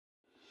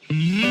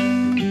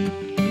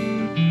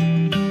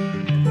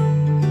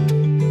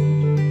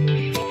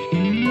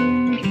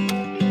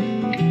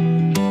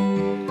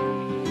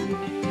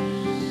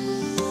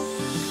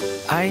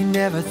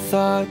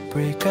thought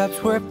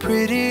breakups were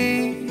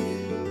pretty.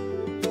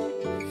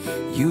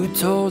 You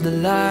told a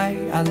lie,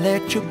 I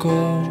let you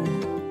go.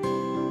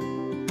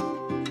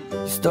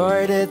 You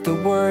started the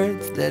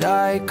words that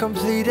I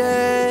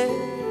completed,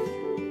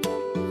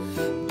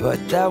 but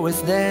that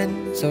was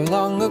then, so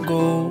long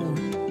ago.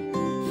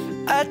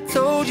 I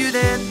told you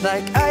then,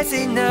 like I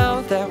say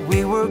now, that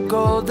we were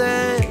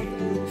golden.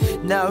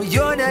 Now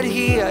you're not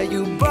here,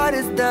 you brought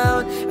us down,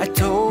 I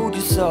told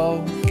you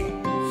so.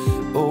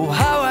 Oh,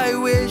 how I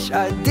wish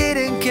I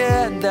didn't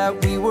care,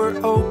 that we were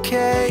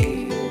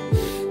okay,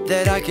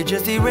 that I could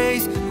just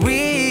erase,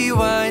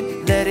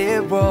 rewind, let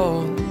it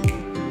roll.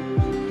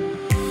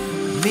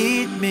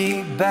 Meet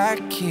me back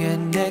here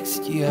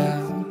next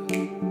year,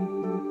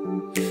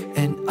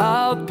 and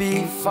I'll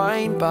be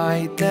fine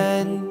by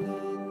then.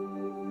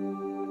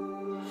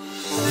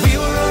 We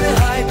were on a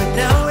high, but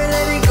now we're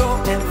letting go,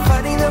 and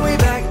finding the way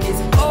back is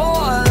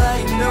all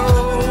I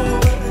know.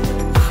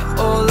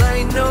 All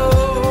I know.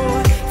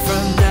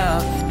 From now,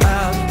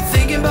 I'm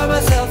thinking about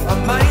myself,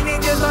 I'm minding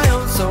just my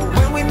own. So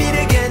when we meet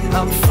again,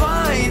 I'm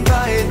fine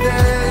by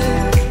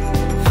then.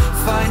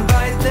 Fine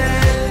by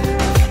then,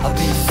 I'll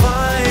be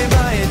fine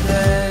by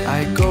then. I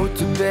go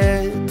to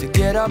bed to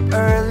get up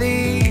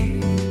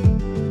early.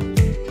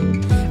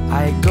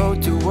 I go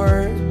to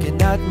work and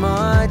not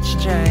much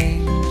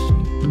change.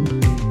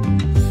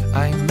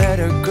 I met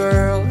a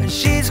girl and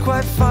she's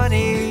quite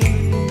funny,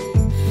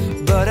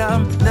 but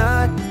I'm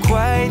not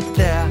quite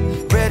there,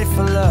 ready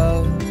for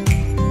love.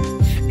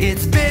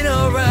 It's been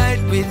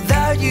alright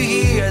without you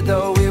here,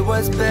 though it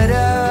was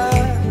better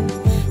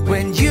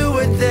when you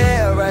were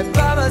there right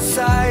by my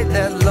side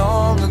that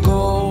long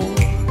ago.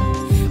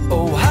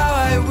 Oh, how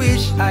I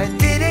wish I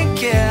didn't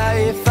care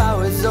if I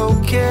was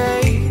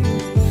okay,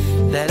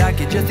 that I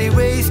could just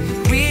erase,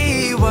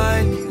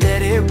 rewind,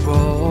 let it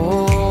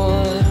roll.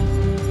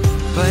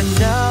 But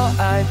now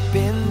I've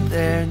been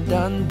there,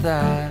 done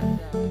that,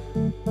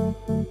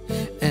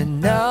 and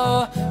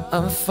now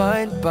I'm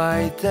fine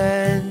by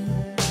then.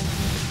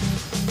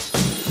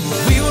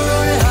 We were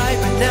on a high,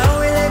 but now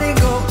we're letting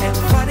go, and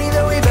finding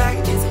the way back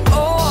is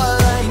all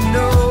I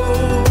know.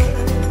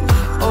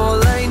 All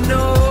I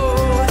know.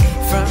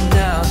 From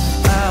now,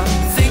 I'm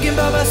thinking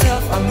about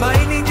myself, I'm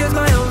minding just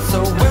my own. So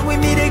when we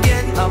meet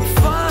again, I'm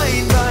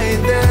fine by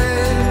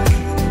then.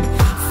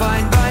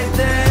 Fine by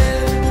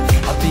then,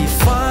 I'll be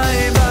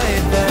fine by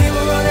then. We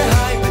were on a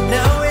high, but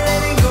now we're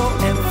letting go,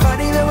 and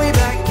finding the way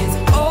back is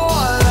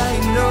all I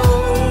know.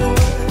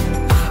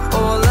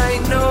 All I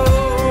know.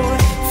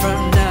 From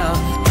now,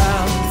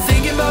 I'm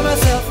thinking about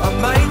myself, I'm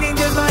minding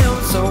just my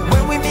own. So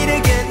when we meet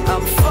again,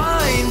 I'm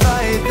fine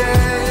by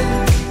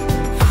then.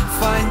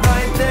 Fine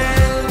by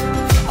then,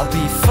 I'll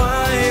be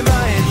fine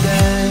by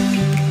then.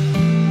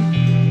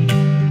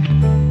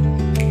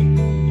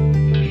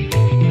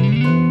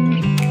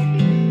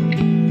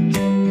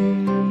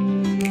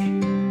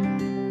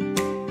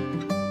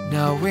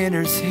 Now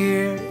winter's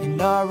here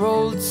in our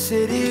old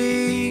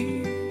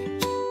city,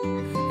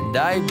 and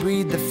I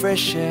breathe the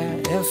fresh air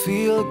and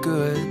feel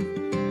good.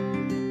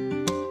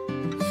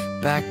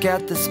 Back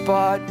at the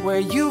spot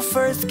where you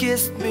first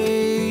kissed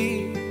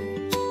me,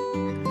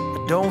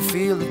 I don't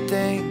feel a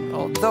thing,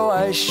 although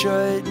I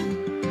should.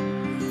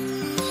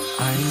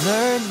 I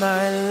learned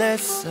my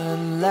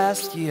lesson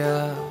last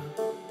year,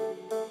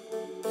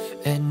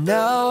 and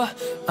now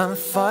I'm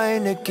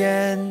fine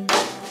again.